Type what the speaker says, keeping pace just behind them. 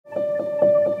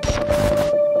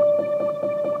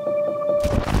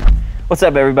What's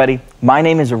up, everybody? My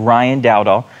name is Ryan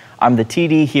Dowdall. I'm the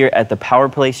TD here at the Power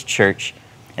Place Church,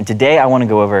 and today I want to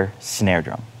go over snare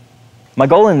drum. My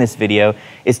goal in this video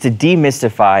is to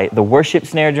demystify the worship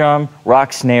snare drum,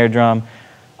 rock snare drum,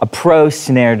 a pro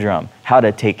snare drum, how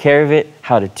to take care of it,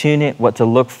 how to tune it, what to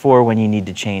look for when you need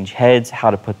to change heads,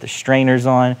 how to put the strainers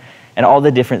on, and all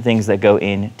the different things that go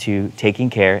into taking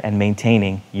care and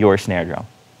maintaining your snare drum.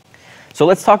 So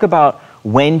let's talk about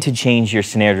when to change your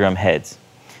snare drum heads.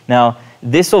 Now,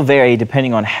 this will vary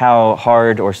depending on how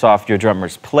hard or soft your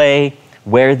drummers play,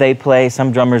 where they play.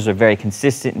 Some drummers are very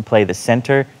consistent and play the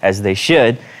center, as they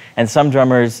should, and some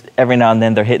drummers, every now and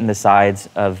then, they're hitting the sides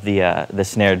of the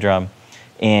snare drum,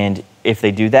 and if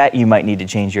they do that, you might need to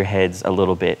change your heads a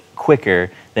little bit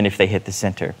quicker than if they hit the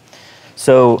center.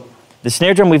 So the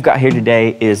snare drum we've got here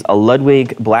today is a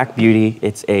Ludwig Black Beauty.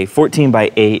 It's a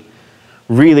 14x8,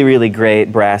 really great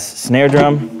brass snare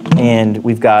drum, and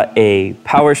we've got a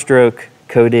power stroke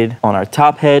coated on our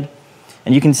top head.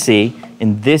 And you can see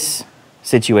in this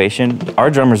situation,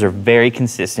 our drummers are very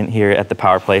consistent here at the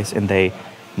Power Place, and they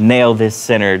nail this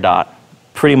center dot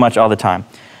pretty much all the time.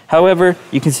 However,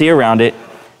 you can see around it,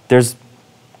 there's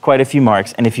quite a few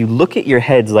marks, and if you look at your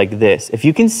heads like this, if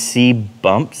you can see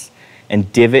bumps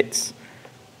and divots,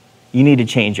 you need to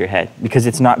change your head because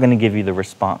it's not going to give you the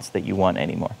response that you want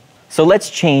anymore. So let's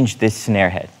change this snare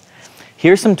head.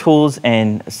 Here's some tools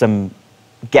and some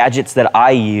gadgets that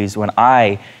I use when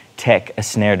I tech a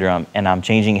snare drum and I'm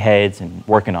changing heads and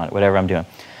working on it, whatever I'm doing.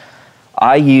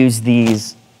 I use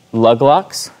these lug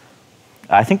locks.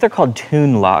 I think they're called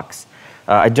tune locks.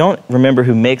 I don't remember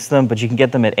who makes them, but you can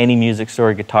get them at any music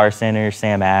store, Guitar Center,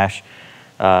 Sam Ash,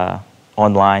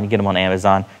 online. You get them on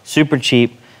Amazon. Super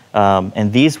cheap.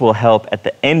 And these will help at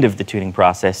the end of the tuning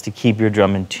process to keep your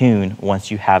drum in tune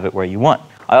once you have it where you want.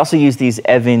 I also use these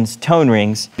Evans tone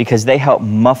rings because they help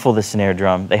muffle the snare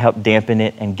drum. They help dampen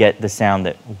it and get the sound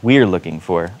that we're looking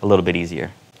for a little bit easier.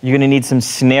 You're going to need some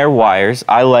snare wires.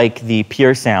 I like the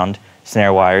Pure Sound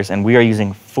snare wires, and we are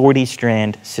using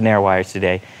 40-strand snare wires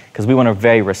today because we want a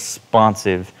very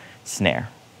responsive snare.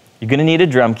 You're going to need a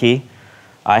drum key.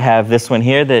 I have this one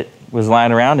here that was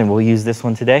lying around, and we'll use this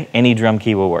one today. Any drum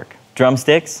key will work.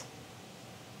 Drumsticks.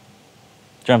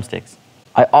 Drumsticks.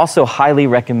 I also highly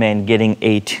recommend getting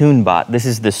a TuneBot. This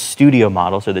is the studio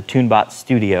model, so the TuneBot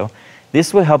Studio.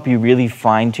 This will help you really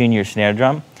fine-tune your snare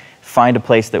drum, find a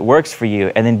place that works for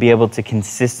you, and then be able to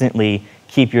consistently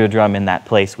keep your drum in that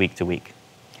place week to week.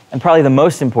 And probably the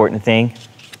most important thing,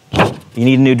 you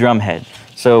need a new drum head.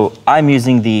 So I'm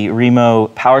using the Remo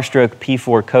Power Stroke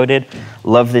P4 coated.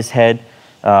 Love this head.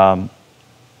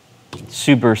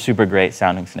 Super great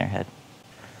sounding snare head.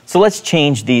 So let's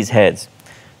change these heads.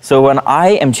 So when I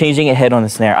am changing a head on the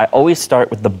snare, I always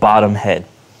start with the bottom head.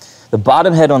 The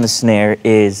bottom head on the snare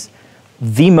is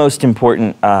the most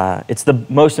important, it's the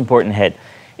most important head.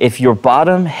 If your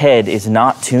bottom head is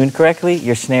not tuned correctly,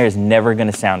 your snare is never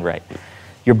going to sound right.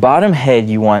 Your bottom head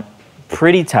you want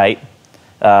pretty tight,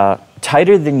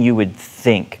 tighter than you would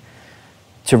think,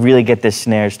 to really get the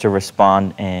snares to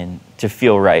respond and to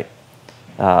feel right.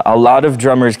 A lot of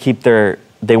drummers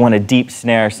they want a deep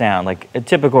snare sound. Like a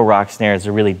typical rock snare is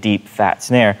a really deep, fat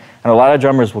snare. And a lot of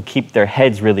drummers will keep their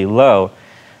heads really low,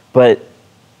 but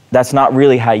that's not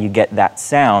really how you get that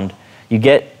sound. You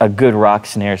get a good rock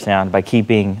snare sound by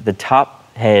keeping the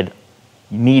top head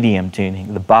medium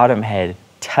tuning, the bottom head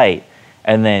tight,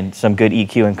 and then some good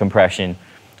EQ and compression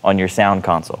on your sound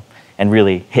console, and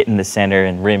really hitting the center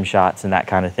and rim shots and that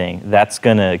kind of thing. That's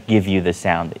gonna give you the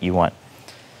sound that you want.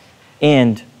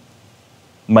 And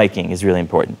miking is really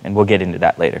important, and we'll get into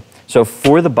that later. So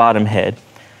for the bottom head,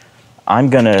 I'm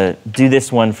gonna do this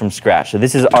one from scratch. So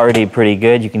this is already pretty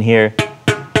good. You can hear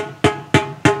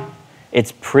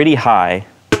it's pretty high.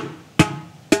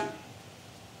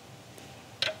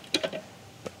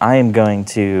 I am going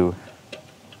to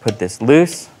put this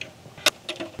loose.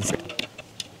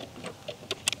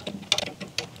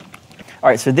 All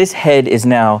right, so this head is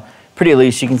now pretty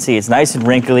loose. You can see it's nice and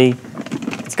wrinkly.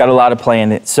 It's got a lot of play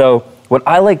in it. So what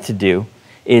I like to do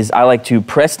is I like to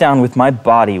press down with my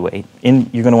body weight.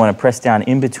 You're going to want to press down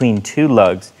in between two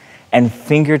lugs and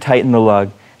finger tighten the lug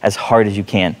as hard as you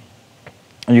can.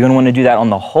 And you're going to want to do that on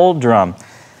the whole drum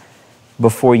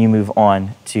before you move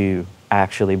on to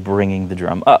actually bringing the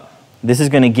drum up. This is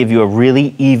going to give you a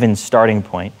really even starting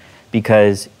point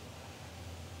because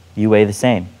you weigh the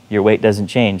same. Your weight doesn't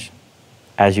change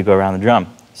as you go around the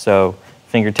drum. So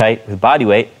finger tight with body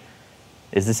weight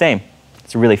is the same.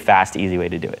 It's a really fast, easy way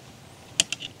to do it.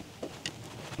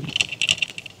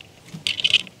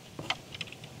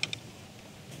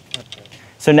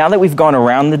 So now that we've gone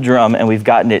around the drum and we've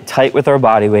gotten it tight with our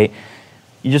body weight,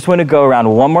 You just want to go around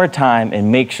one more time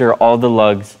and make sure all the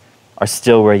lugs are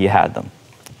still where you had them.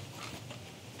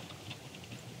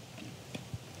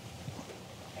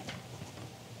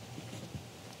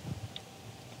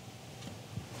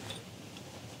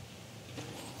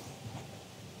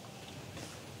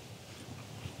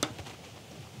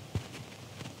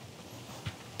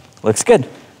 Looks good.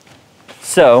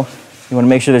 So you want to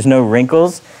make sure there's no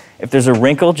wrinkles. If there's a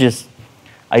wrinkle,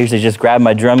 I usually just grab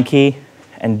my drum key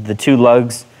and the two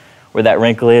lugs where that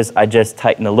wrinkle is, I just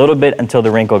tighten a little bit until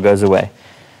the wrinkle goes away.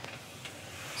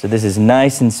 So this is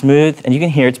nice and smooth, and you can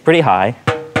hear it's pretty high.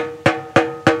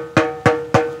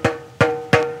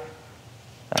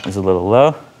 That one's a little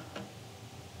low.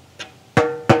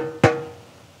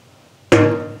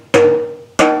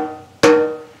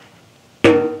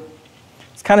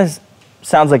 Kind of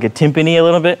sounds like a timpani a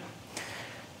little bit.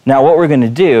 Now what we're going to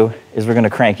do is we're going to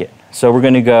crank it. So we're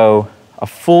going to go a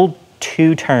full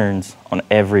 2 turns on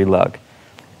every lug.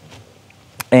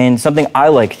 And something I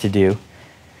like to do,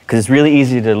 because it's really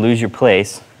easy to lose your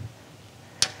place,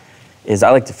 is I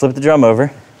like to flip the drum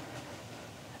over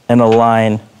and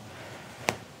align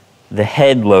the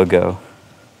head logo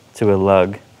to a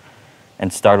lug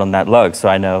and start on that lug, so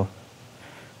I know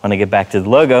when I get back to the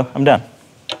logo, I'm done.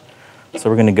 So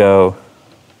we're going to go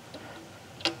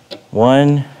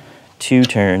 1, 2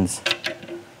 turns,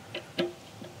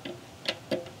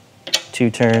 2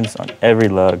 turns on every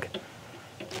lug.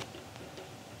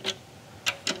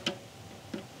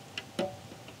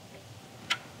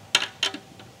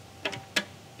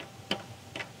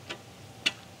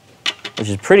 Which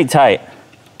is pretty tight.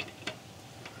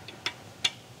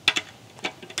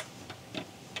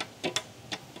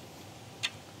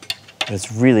 But it's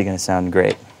really going to sound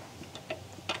great.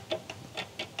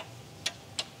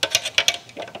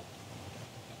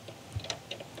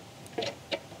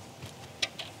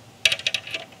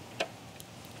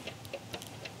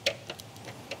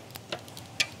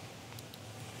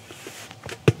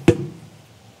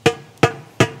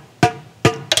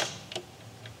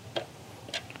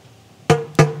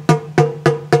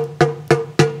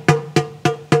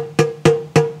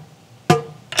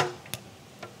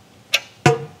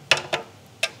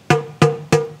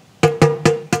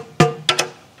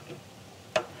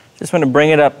 Just want to bring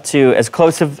it up to as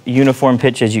close of uniform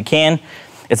pitch as you can.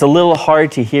 It's a little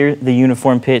hard to hear the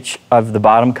uniform pitch of the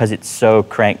bottom because it's so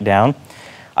cranked down.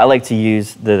 I like to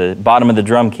use the bottom of the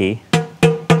drum key.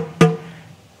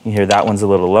 You hear that one's a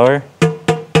little lower.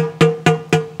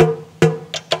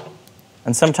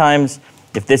 And sometimes,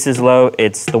 if this is low,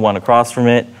 it's the one across from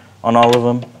it on all of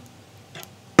them.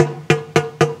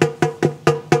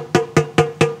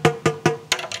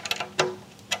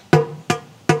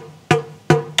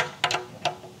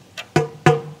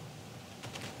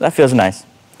 That feels nice.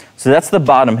 So that's the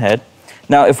bottom head.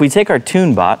 Now, if we take our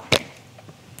tune bot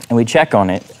and we check on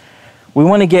it, we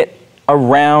want to get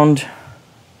around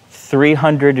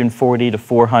 340 to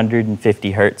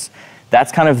 450 hertz.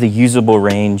 That's kind of the usable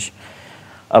range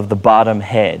of the bottom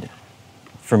head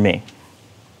for me.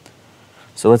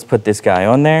 So let's put this guy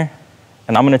on there.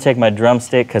 And I'm going to take my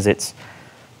drumstick because it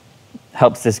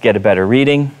helps this get a better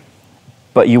reading.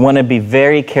 But you want to be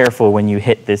very careful when you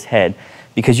hit this head,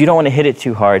 because you don't want to hit it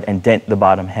too hard and dent the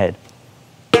bottom head.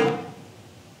 You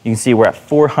can see we're at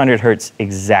 400 hertz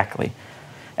exactly.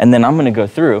 And then I'm going to go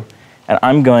through and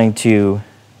I'm going to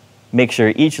make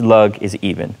sure each lug is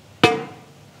even.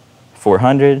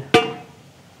 400.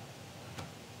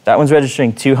 That one's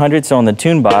registering 200, so on the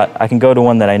tune bot, I can go to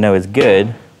one that I know is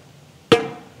good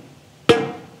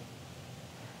and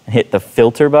hit the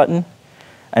filter button,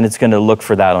 and it's going to look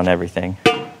for that on everything.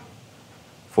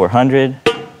 400.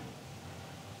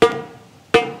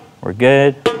 We're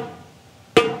good.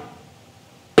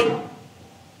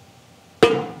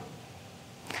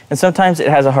 And sometimes it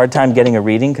has a hard time getting a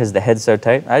reading because the head's so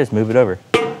tight. I just move it over.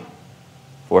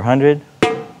 400.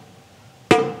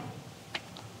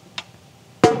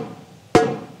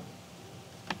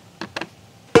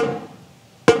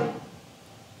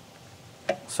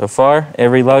 So far,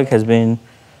 every lug has been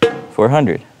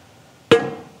 400.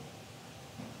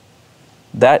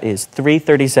 That is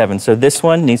 337. So this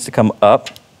one needs to come up.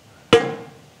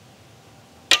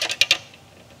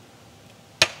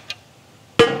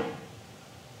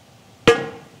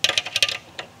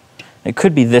 It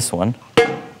could be this one.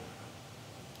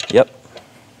 Yep.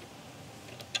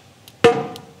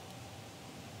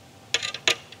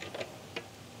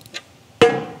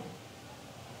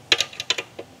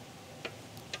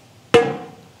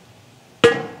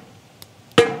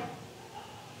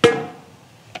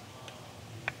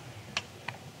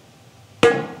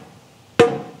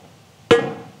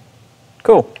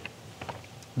 Cool.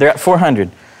 They're at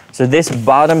 400. So this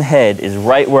bottom head is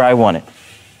right where I want it.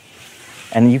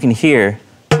 And you can hear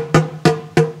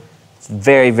it's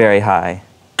very, very high.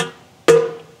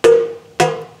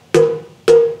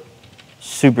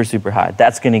 Super, super high.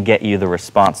 That's going to get you the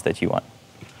response that you want.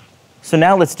 So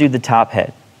now let's do the top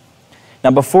head.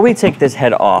 Now before we take this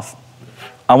head off,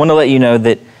 I want to let you know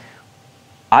that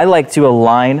I like to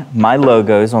align my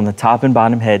logos on the top and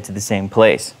bottom head to the same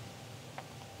place.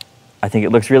 I think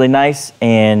it looks really nice,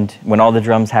 and when all the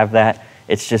drums have that,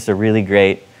 it's just a really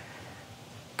great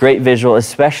visual,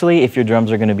 especially if your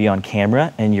drums are going to be on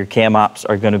camera and your cam ops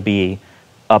are going to be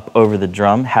up over the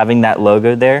drum. Having that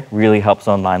logo there really helps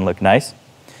online look nice.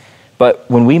 But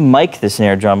when we mic the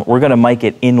snare drum, we're going to mic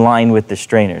it in line with the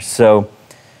strainers. So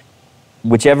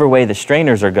whichever way the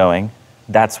strainers are going,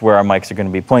 that's where our mics are going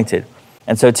to be pointed.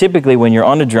 And so typically when you're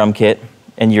on a drum kit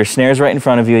and your snare's right in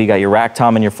front of you, you got your rack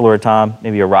tom and your floor tom,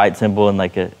 maybe a ride cymbal and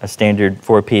like a standard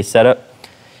 4-piece setup.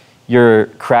 Your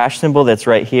crash cymbal that's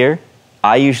right here,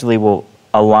 I usually will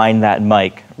align that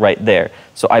mic right there.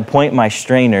 So I point my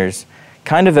strainers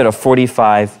kind of at a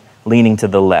 45 leaning to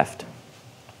the left.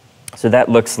 So that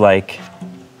looks like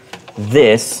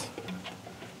this.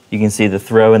 You can see the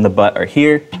throw and the butt are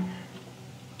here.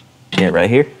 Yeah, right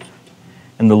here.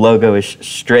 And the logo is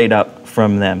straight up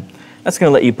from them. That's going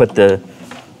to let you put the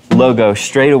logo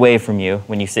straight away from you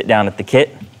when you sit down at the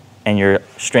kit, and your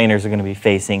strainers are going to be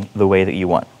facing the way that you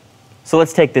want. So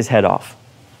let's take this head off.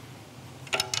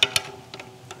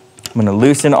 I'm going to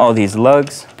loosen all these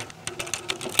lugs.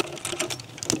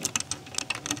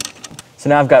 So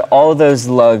now I've got all of those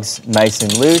lugs nice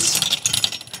and loose.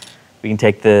 We can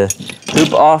take the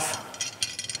hoop off.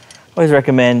 Always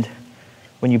recommend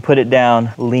when you put it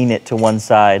down, lean it to one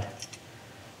side.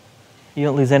 You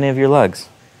don't lose any of your lugs.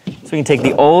 So we can take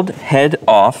the old head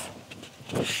off.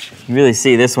 You really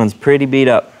see this one's pretty beat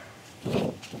up.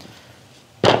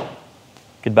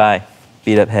 Goodbye,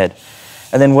 beat up head.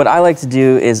 And then what I like to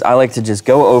do is I like to just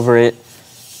go over it,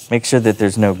 make sure that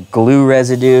there's no glue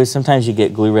residue. Sometimes you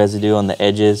get glue residue on the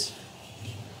edges.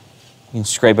 You can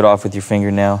scrape it off with your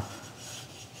fingernail.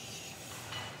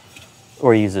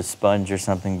 Or use a sponge or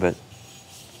something, but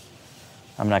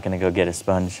I'm not gonna go get a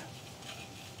sponge.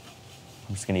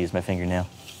 I'm just gonna use my fingernail.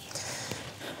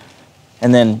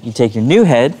 And then you take your new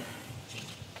head,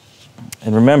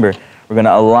 and remember, we're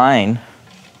gonna align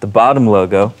the bottom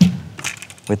logo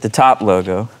with the top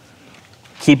logo,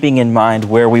 keeping in mind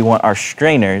where we want our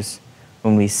strainers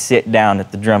when we sit down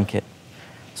at the drum kit.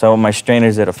 So I want my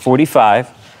strainers at a 45.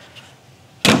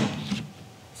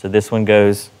 So this one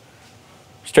goes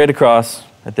straight across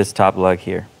at this top lug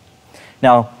here.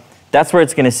 Now, that's where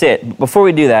it's gonna sit. Before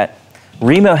we do that,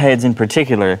 Remo heads in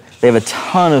particular, they have a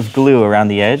ton of glue around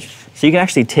the edge. So you can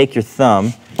actually take your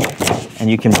thumb and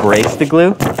you can break the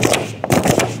glue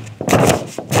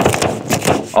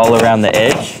all around the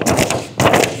edge.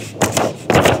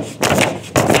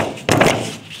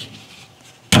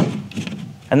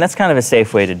 And that's kind of a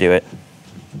safe way to do it.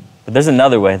 But there's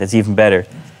another way that's even better.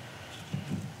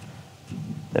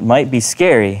 That might be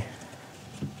scary,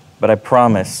 but I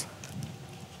promise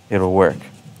it'll work.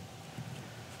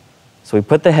 So we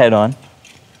put the head on.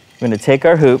 We're going to take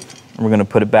our hoop and we're going to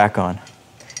put it back on.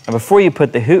 And before you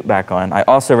put the hoop back on, I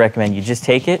also recommend you just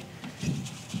take it,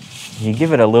 you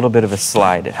give it a little bit of a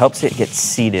slide. It helps it get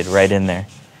seated right in there.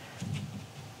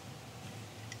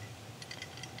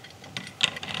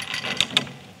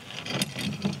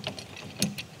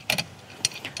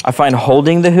 I find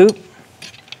holding the hoop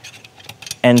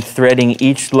and threading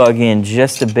each lug in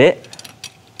just a bit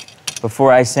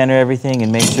before I center everything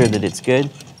and make sure that it's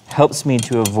good helps me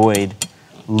to avoid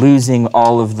losing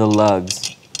all of the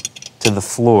lugs to the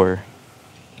floor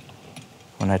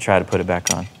when I try to put it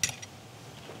back on.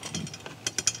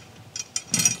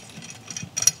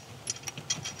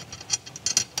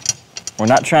 We're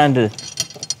not trying to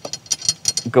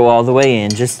go all the way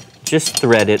in, just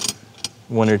thread it,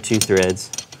 1 or 2 threads.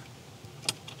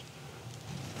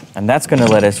 And that's going to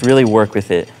let us really work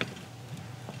with it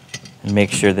and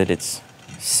make sure that it's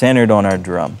centered on our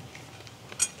drum.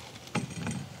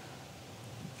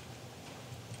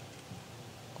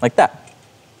 Like that.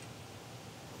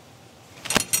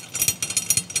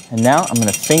 And now I'm going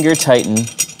to finger tighten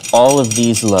all of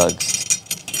these lugs.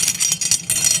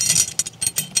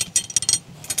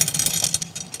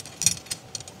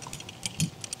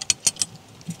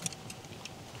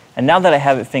 And now that I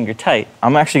have it finger tight,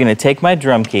 I'm actually going to take my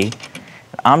drum key,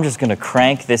 and I'm just going to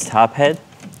crank this top head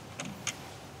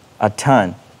a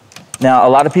ton. Now, a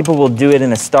lot of people will do it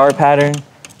in a star pattern.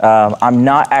 I'm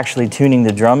not actually tuning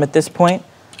the drum at this point.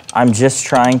 I'm just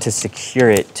trying to secure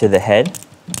it to the head.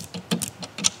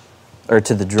 or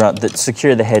to the drum,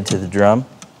 secure the head to the drum.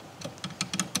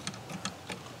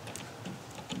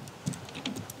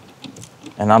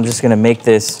 And I'm just gonna make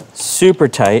this super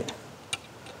tight.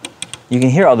 You can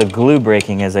hear all the glue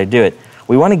breaking as I do it.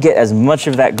 We wanna get as much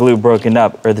of that glue broken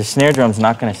up or the snare drum's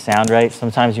not gonna sound right.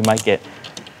 Sometimes you might get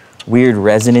weird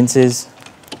resonances.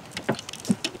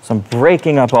 So I'm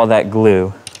breaking up all that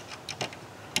glue.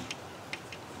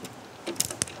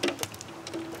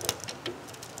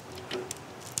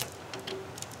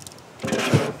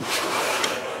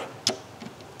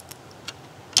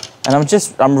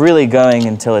 And I'm really going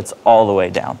until it's all the way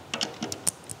down.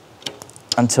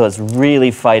 Until it's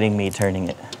really fighting me turning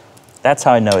it. That's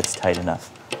how I know it's tight enough.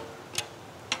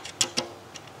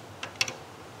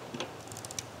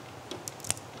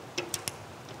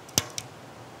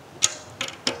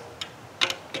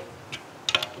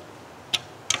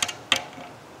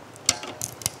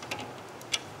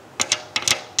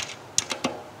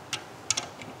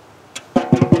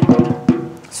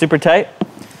 Super tight.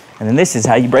 And then this is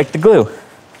how you break the glue.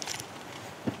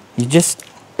 You just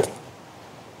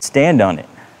stand on it.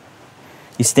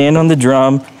 You stand on the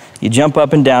drum, you jump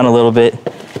up and down a little bit,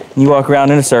 and you walk around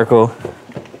in a circle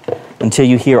until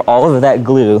you hear all of that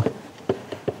glue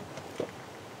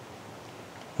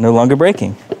no longer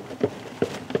breaking.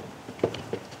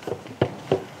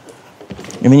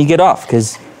 And then you get off,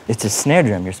 because it's a snare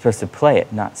drum. You're supposed to play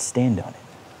it, not stand on it.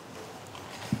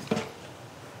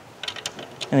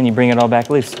 And then you bring it all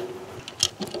back loose.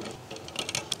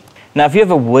 Now, if you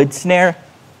have a wood snare,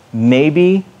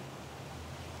 maybe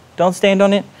don't stand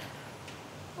on it,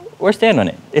 or stand on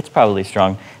it. It's probably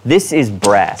strong. This is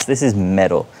brass. This is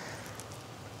metal.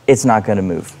 It's not going to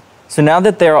move. So now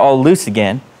that they're all loose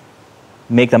again,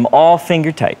 make them all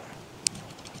finger tight.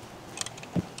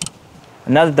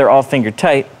 And now that they're all finger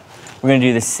tight, we're going to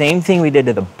do the same thing we did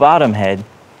to the bottom head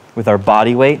with our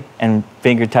body weight and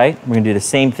finger tight. We're going to do the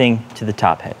same thing to the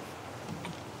top head.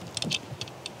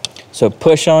 So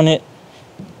push on it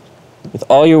with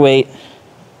all your weight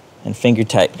and finger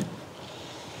tight.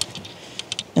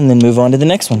 And then move on to the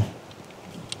next one.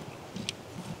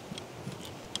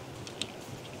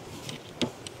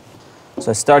 So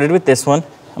I started with this one.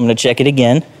 I'm going to check it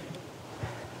again.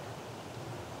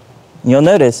 You'll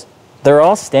notice they're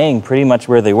all staying pretty much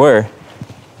where they were.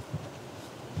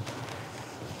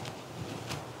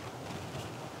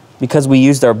 Because we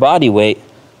used our body weight,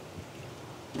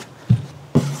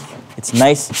 it's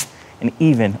nice and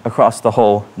even across the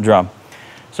whole drum.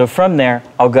 So from there,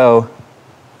 I'll go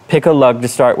pick a lug to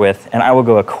start with, and I will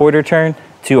go a quarter turn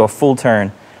to a full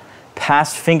turn,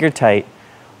 past finger tight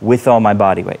with all my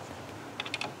body weight.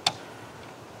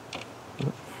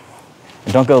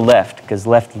 And don't go left, because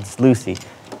left is loosey.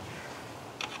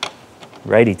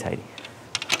 Righty tighty.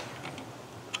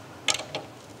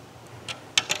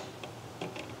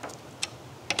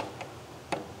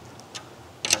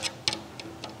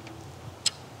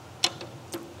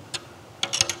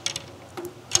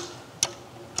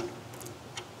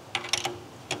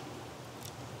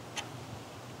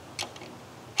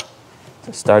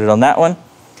 So started on that one.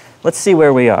 Let's see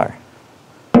where we are.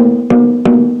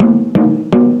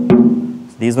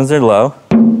 These ones are low.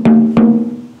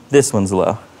 This one's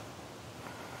low.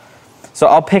 So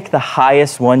I'll pick the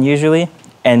highest one usually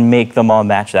and make them all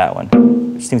match that one,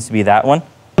 which seems to be that one.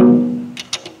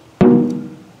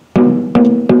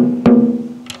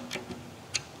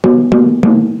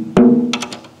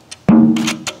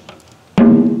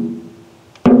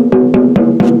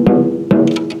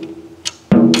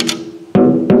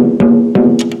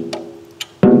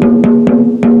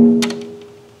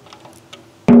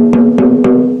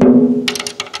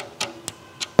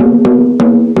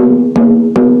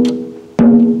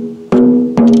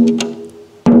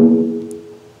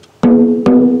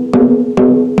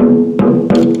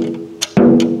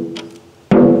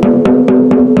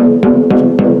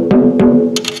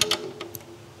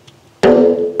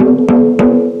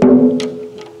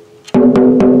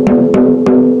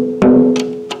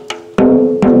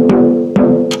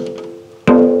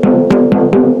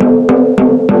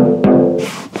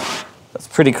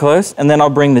 Pretty close, and then I'll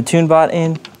bring the tune bot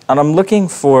in, and I'm looking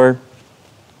for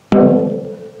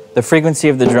the frequency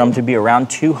of the drum to be around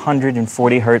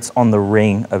 240 hertz on the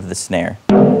ring of the snare.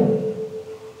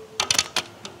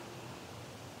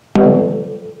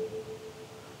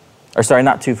 Or sorry,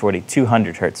 not 240,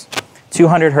 200 hertz.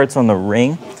 200 hertz on the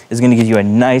ring is going to give you a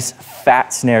nice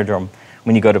fat snare drum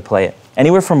when you go to play it.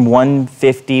 Anywhere from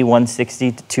 150,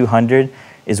 160 to 200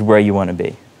 is where you want to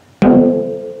be.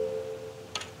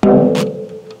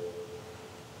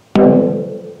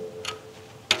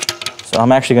 So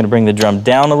I'm actually going to bring the drum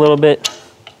down a little bit.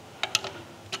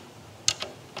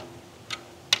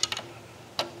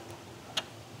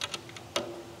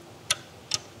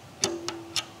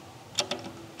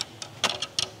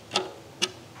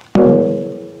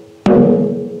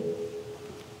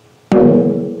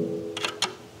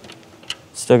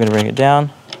 Still gonna bring it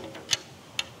down.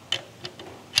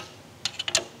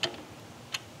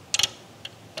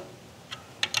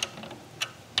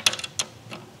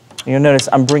 You'll notice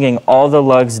I'm bringing all the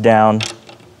lugs down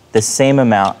the same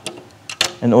amount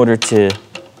in order to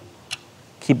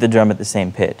keep the drum at the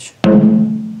same pitch. There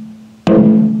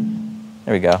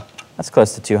we go. That's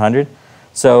close to 200.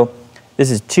 So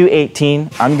this is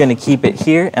 218. I'm going to keep it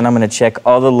here, and I'm going to check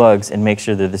all the lugs and make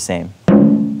sure they're the same.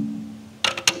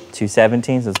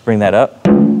 217, so let's bring that up.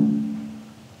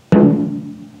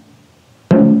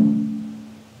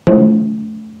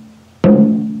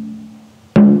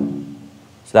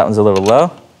 So that one's a little low.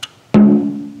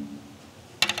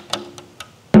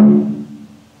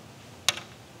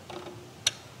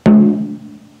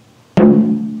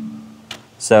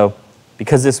 So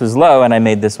because this was low and I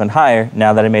made this one higher,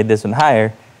 now that I made this one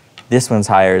higher, this one's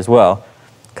higher as well.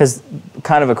 Because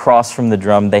kind of across from the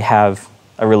drum, they have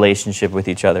a relationship with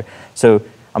each other. So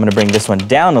I'm going to bring this one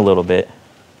down a little bit.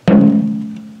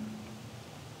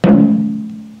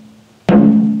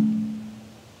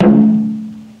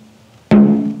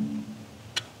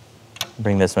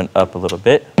 Bring this one up a little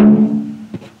bit. And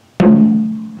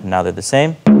now they're the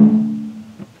same.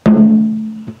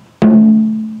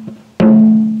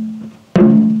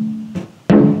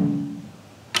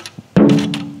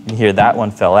 You hear that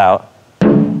one fell out.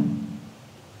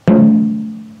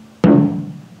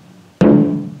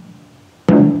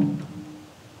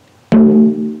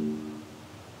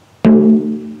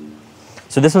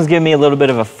 So this one's giving me a little bit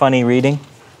of a funny reading.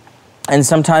 And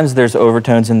sometimes there's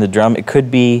overtones in the drum. It could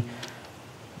be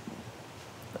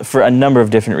for a number of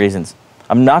different reasons.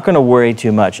 I'm not going to worry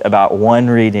too much about one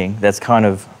reading that's kind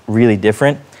of really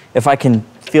different. If I can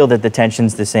feel that the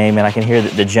tension's the same and I can hear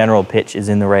that the general pitch is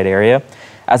in the right area,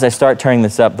 as I start turning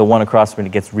this up, the one across from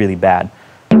it gets really bad.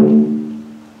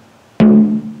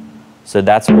 So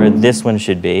that's where this one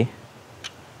should be.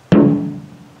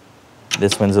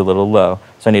 This one's a little low.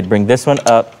 So I need to bring this one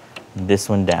up, this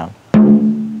one down.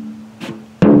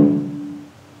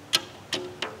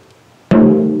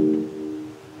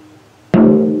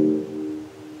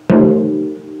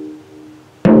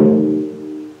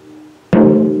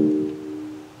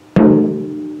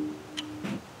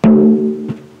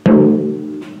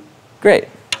 Great.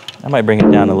 I might bring it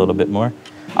down a little bit more.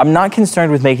 I'm not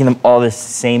concerned with making them all the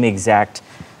same exact,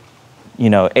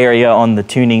 area on the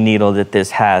tuning needle that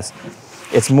this has.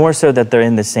 It's more so that they're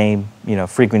in the same,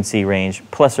 frequency range,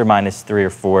 plus or minus 3 or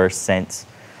 4 cents.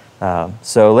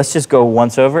 So let's just go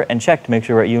once over and check to make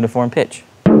sure we're at uniform pitch.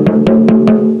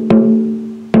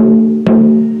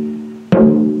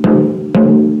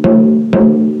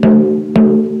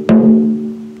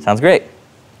 Sounds great.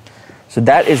 So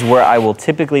that is where I will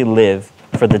typically live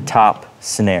for the top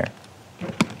snare.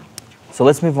 So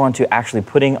let's move on to actually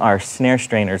putting our snare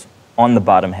strainers on the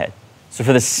bottom head. So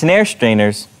for the snare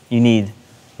strainers, you need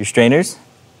your strainers,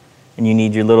 and you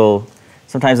need your little,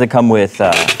 sometimes they come with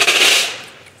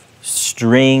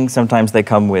string, sometimes they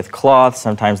come with cloth,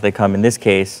 sometimes they come, in this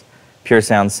case, Pure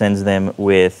Sound sends them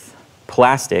with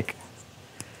plastic.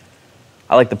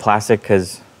 I like the plastic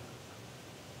because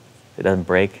it doesn't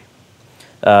break.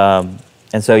 And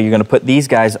so you're going to put these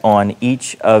guys on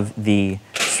each of the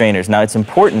strainers. Now it's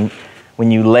important when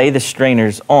you lay the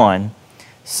strainers on,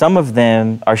 some of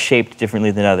them are shaped differently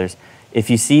than others. If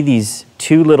you see these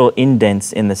 2 little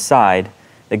indents in the side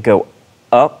that go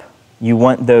up, you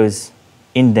want those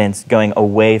indents going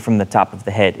away from the top of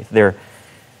the head. If they're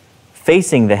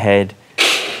facing the head,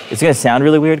 it's going to sound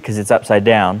really weird because it's upside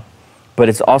down, but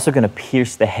it's also going to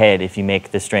pierce the head if you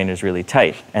make the strainers really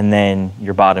tight. And then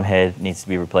your bottom head needs to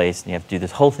be replaced, and you have to do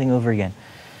this whole thing over again.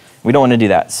 We don't want to do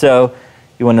that. So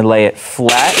you want to lay it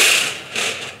flat.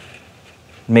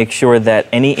 Make sure that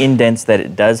any indents that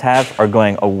it does have are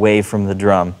going away from the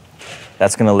drum.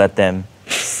 That's going to let them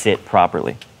sit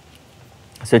properly.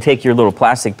 So take your little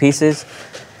plastic pieces.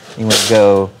 You want to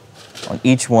go on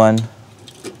each one,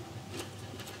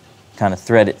 kind of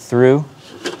thread it through,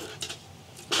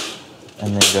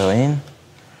 and then go in.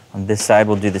 On this side,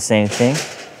 we'll do the same thing.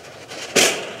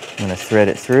 I'm going to thread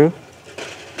it through,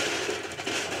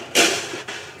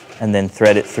 and then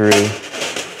thread it through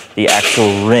the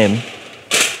actual rim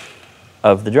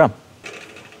of the drum.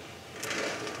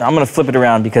 Now I'm going to flip it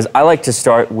around because I like to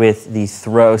start with the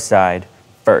throw side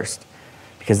first,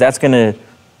 because that's going to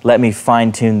let me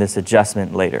fine-tune this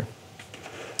adjustment later.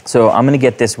 So I'm going to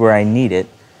get this where I need it,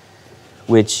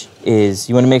 which is,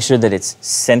 you want to make sure that it's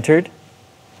centered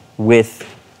with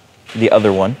the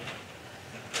other one,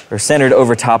 or centered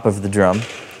over top of the drum,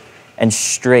 and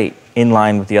straight in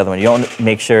line with the other one. You want to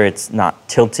make sure it's not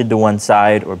tilted to one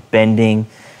side or bending.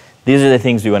 These are the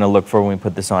things we want to look for when we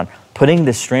put this on. Putting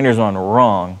the strainers on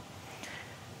wrong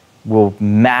will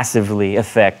massively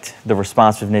affect the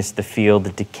responsiveness, the feel,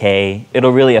 the decay.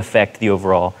 It'll really affect the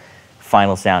overall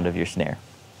final sound of your snare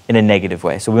in a negative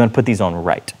way. So we want to put these on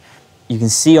right. You can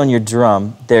see on your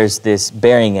drum, there's this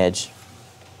bearing edge.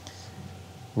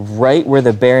 Right where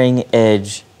the bearing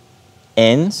edge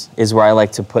ends is where I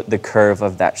like to put the curve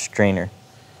of that strainer.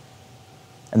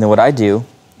 And then what I do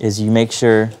is you make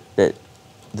sure that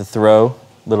the throw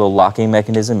little locking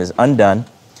mechanism is undone.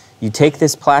 You take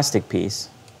this plastic piece,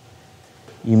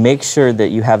 you make sure that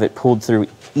you have it pulled through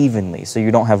evenly so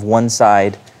you don't have one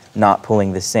side not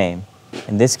pulling the same.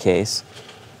 In this case,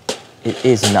 it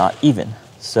is not even.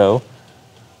 So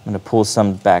I'm going to pull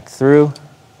some back through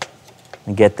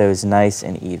and get those nice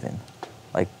and even,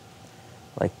 like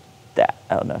that.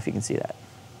 I don't know if you can see that,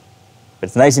 but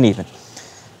it's nice and even.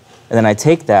 And then I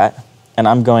take that, and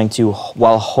I'm going to,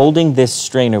 while holding this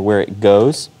strainer where it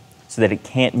goes so that it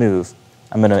can't move,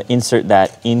 I'm going to insert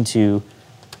that into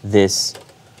this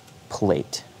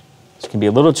plate. This can be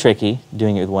a little tricky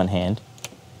doing it with one hand,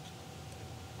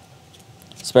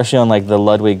 especially on like the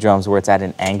Ludwig drums where it's at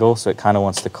an angle, so it kind of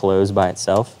wants to close by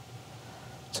itself.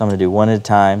 So I'm going to do one at a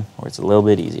time where it's a little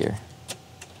bit easier,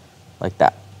 like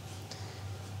that.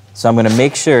 So I'm going to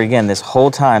make sure, again, this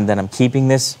whole time that I'm keeping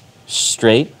this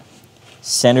straight,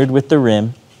 centered with the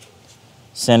rim,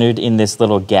 centered in this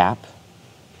little gap.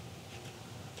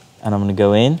 And I'm going to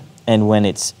go in, and when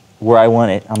it's where I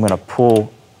want it, I'm going to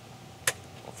pull.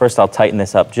 First, I'll tighten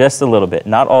this up just a little bit,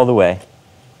 not all the way.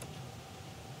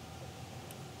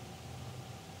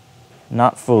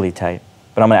 Not fully tight,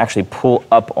 but I'm going to actually pull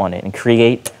up on it and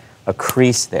create a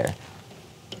crease there.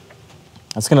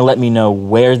 That's going to let me know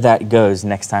where that goes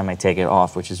next time I take it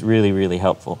off, which is really, really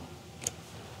helpful.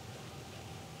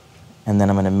 And then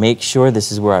I'm going to make sure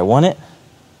this is where I want it.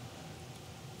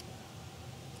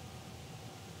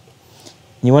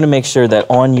 You want to make sure that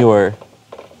on your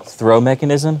throw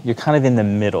mechanism, you're kind of in the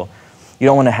middle. You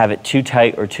don't want to have it too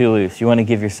tight or too loose. You want to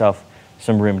give yourself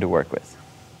some room to work with.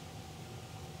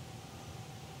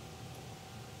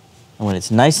 And when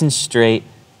it's nice and straight,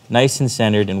 nice and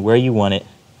centered and where you want it,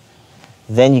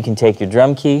 then you can take your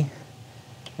drum key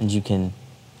and you can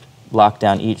lock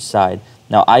down each side.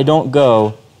 Now, I don't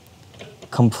go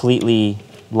completely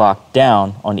locked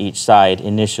down on each side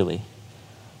initially.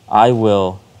 I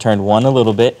will turn one a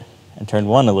little bit and turn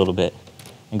one a little bit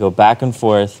and go back and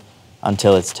forth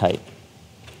until it's tight,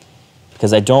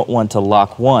 because I don't want to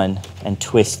lock one and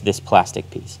twist this plastic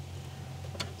piece.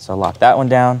 So I lock that one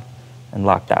down and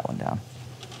lock that one down.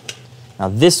 Now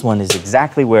this one is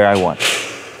exactly where I want it.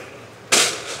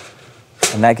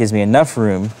 And that gives me enough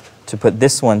room to put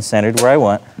this one centered where I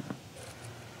want.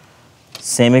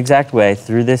 Same exact way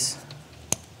through this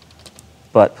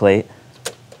butt plate.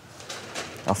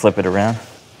 I'll flip it around.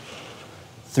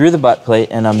 Through the butt plate,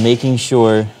 and I'm making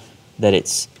sure that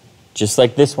it's just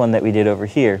like this one that we did over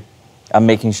here. I'm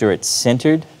making sure it's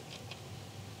centered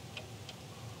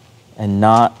and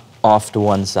not off to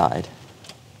one side.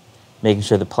 Making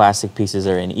sure the plastic pieces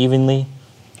are in evenly.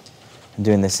 I'm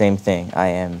doing the same thing. I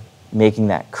am making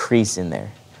that crease in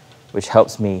there, which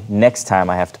helps me next time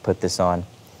I have to put this on.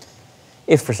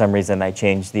 If for some reason I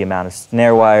change the amount of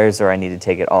snare wires or I need to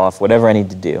take it off, whatever I need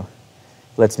to do,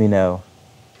 lets me know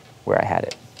where I had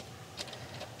it.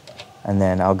 And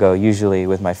then I'll go usually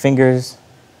with my fingers,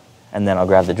 and then I'll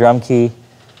grab the drum key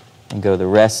and go the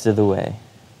rest of the way.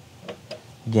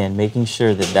 Again, making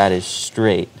sure that that is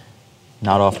straight,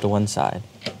 not off to one side.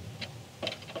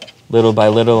 Little by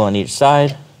little on each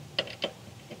side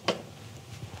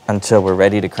until we're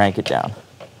ready to crank it down.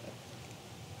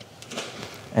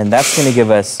 And that's going to give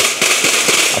us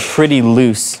a pretty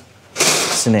loose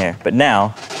snare. But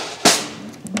now,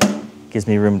 gives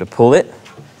me room to pull it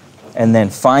and then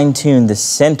fine-tune the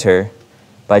center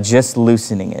by just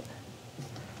loosening it,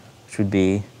 which would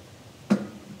be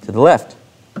to the left.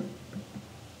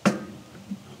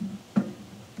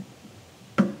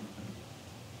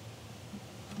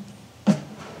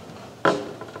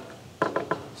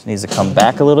 Just needs to come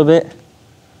back a little bit.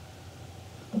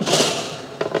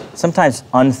 Sometimes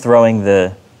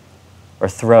unthrowing or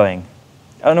throwing,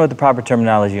 I don't know what the proper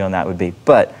terminology on that would be,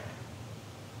 but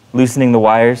loosening the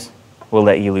wires will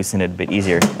let you loosen it a bit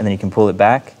easier, and then you can pull it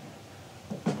back.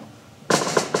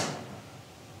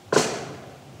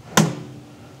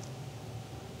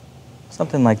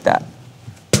 Something like that.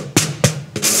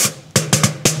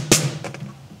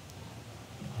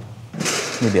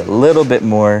 Maybe a little bit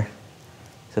more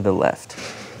to the left.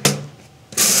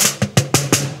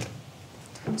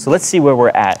 So let's see where we're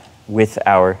at with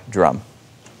our drum.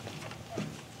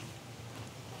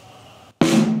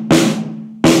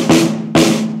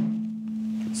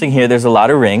 So here there's a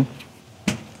lot of ring.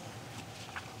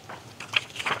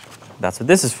 That's what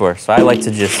this is for. So I like to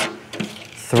just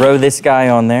throw this guy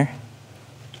on there.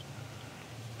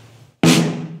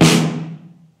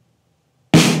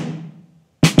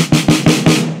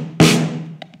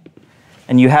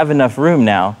 And you have enough room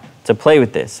now to play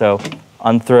with this. So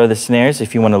unthrow the snares.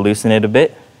 If you want to loosen it a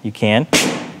bit, you can.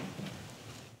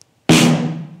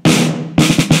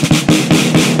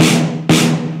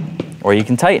 Or you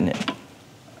can tighten it.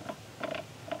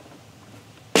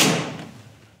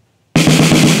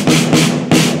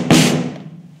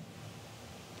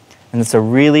 And it's a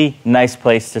really nice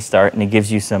place to start, and it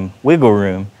gives you some wiggle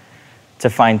room to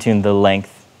fine-tune the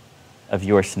length of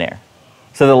your snare.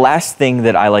 So the last thing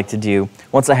that I like to do,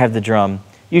 once I have the drum,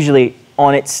 usually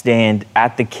on its stand,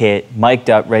 at the kit, mic'd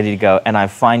up, ready to go, and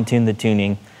I've fine-tuned the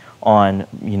tuning on,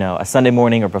 a Sunday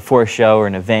morning or before a show or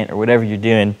an event or whatever you're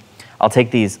doing, I'll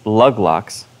take these lug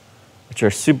locks, which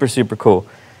are super, super cool,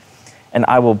 and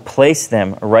I will place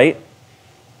them right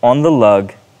on the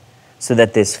lug so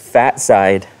that this fat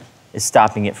side is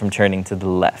stopping it from turning to the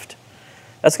left.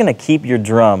 That's gonna keep your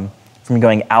drum from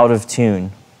going out of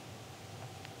tune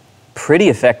pretty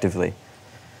effectively.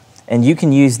 And you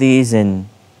can use these and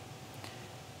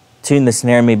tune the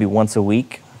snare maybe once a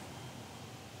week,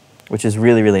 which is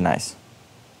really, really nice.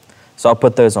 So I'll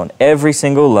put those on every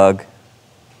single lug.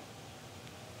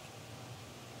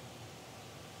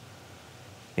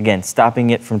 Again, stopping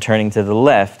it from turning to the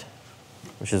left,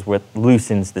 which is what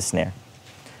loosens the snare.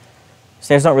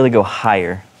 Snares don't really go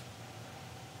higher,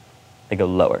 they go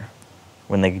lower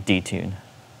when they detune.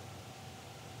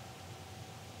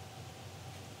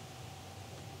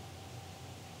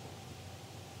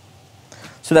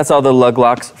 So that's all the lug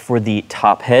locks for the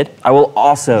top head. I will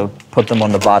also put them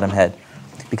on the bottom head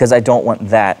because I don't want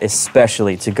that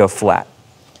especially to go flat.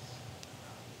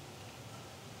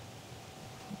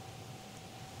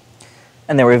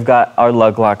 And then we've got our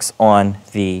lug locks on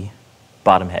the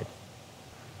bottom head.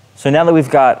 So now that we've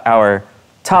got our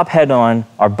top head on,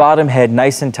 our bottom head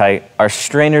nice and tight, our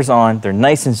strainers on, they're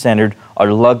nice and centered,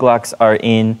 our lug locks are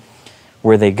in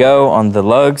where they go on the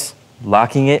lugs,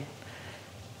 locking it,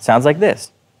 sounds like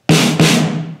this.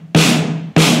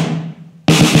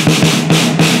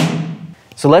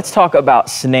 So let's talk about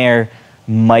snare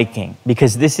miking,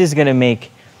 because this is going to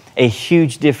make a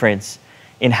huge difference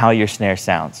in how your snare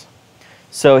sounds.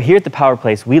 So here at the Power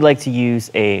Place, we like to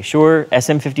use a Shure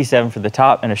SM57 for the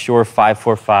top and a Shure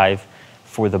 545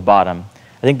 for the bottom.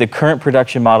 I think the current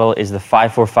production model is the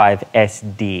 545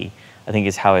 SD, I think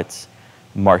is how it's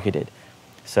marketed.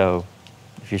 So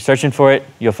if you're searching for it,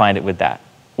 you'll find it with that.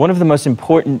 One of the most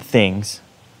important things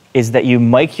is that you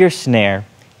mic your snare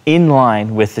in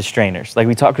line with the strainers, like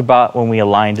we talked about when we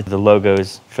aligned the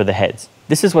logos for the heads.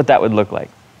 This is what that would look like.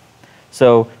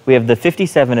 So we have the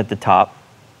 57 at the top,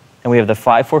 and we have the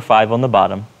 545 on the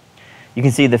bottom. You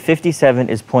can see the 57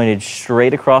 is pointed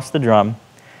straight across the drum,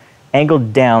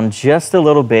 angled down just a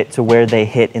little bit to where they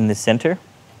hit in the center.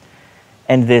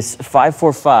 And this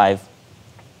 545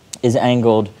 is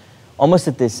angled almost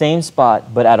at the same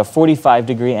spot, but at a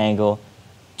 45-degree angle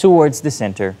towards the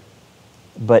center.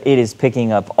 But it is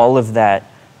picking up all of that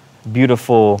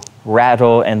beautiful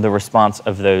rattle and the response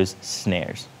of those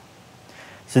snares.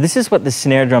 So this is what the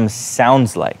snare drum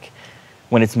sounds like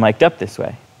when it's mic'd up this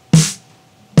way.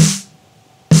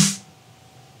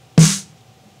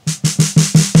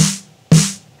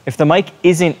 If the mic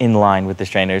isn't in line with the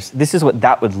strainers, this is what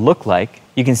that would look like.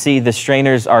 You can see the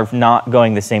strainers are not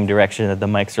going the same direction that the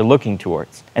mics are looking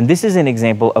towards. And this is an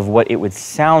example of what it would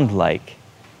sound like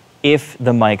if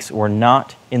the mics were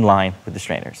not in line with the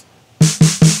strainers.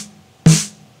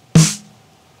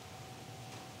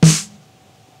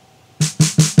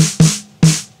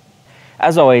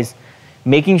 As always,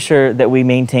 making sure that we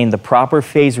maintain the proper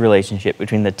phase relationship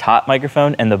between the top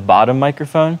microphone and the bottom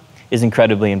microphone is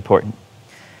incredibly important.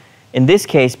 In this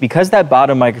case, because that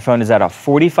bottom microphone is at a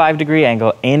 45-degree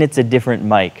angle and it's a different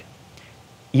mic,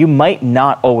 you might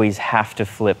not always have to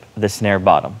flip the snare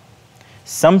bottom.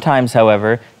 Sometimes,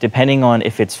 however, depending on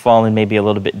if it's fallen maybe a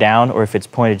little bit down or if it's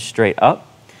pointed straight up,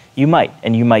 you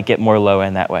might get more low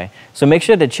end that way. So make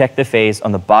sure to check the phase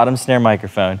on the bottom snare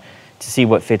microphone to see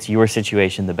what fits your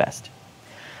situation the best.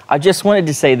 I just wanted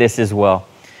to say this as well.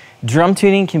 Drum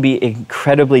tuning can be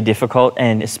incredibly difficult,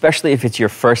 and especially if it's your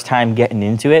first time getting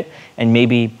into it and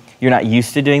maybe you're not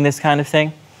used to doing this kind of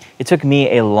thing. It took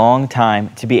me a long time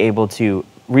to be able to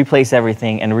replace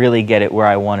everything and really get it where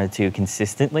I wanted to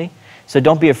consistently. So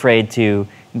don't be afraid to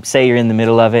say you're in the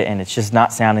middle of it and it's just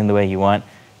not sounding the way you want.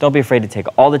 Don't be afraid to take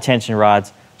all the tension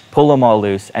rods, pull them all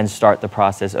loose, and start the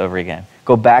process over again.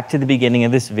 Go back to the beginning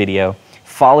of this video,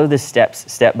 follow the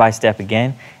steps step by step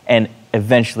again, and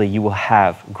eventually you will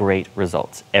have great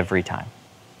results every time.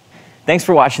 Thanks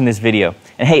for watching this video.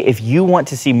 And hey, if you want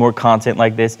to see more content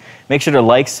like this, make sure to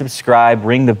like, subscribe,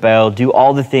 ring the bell, do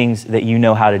all the things that you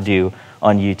know how to do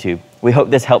on YouTube. We hope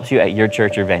this helps you at your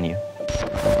church or venue.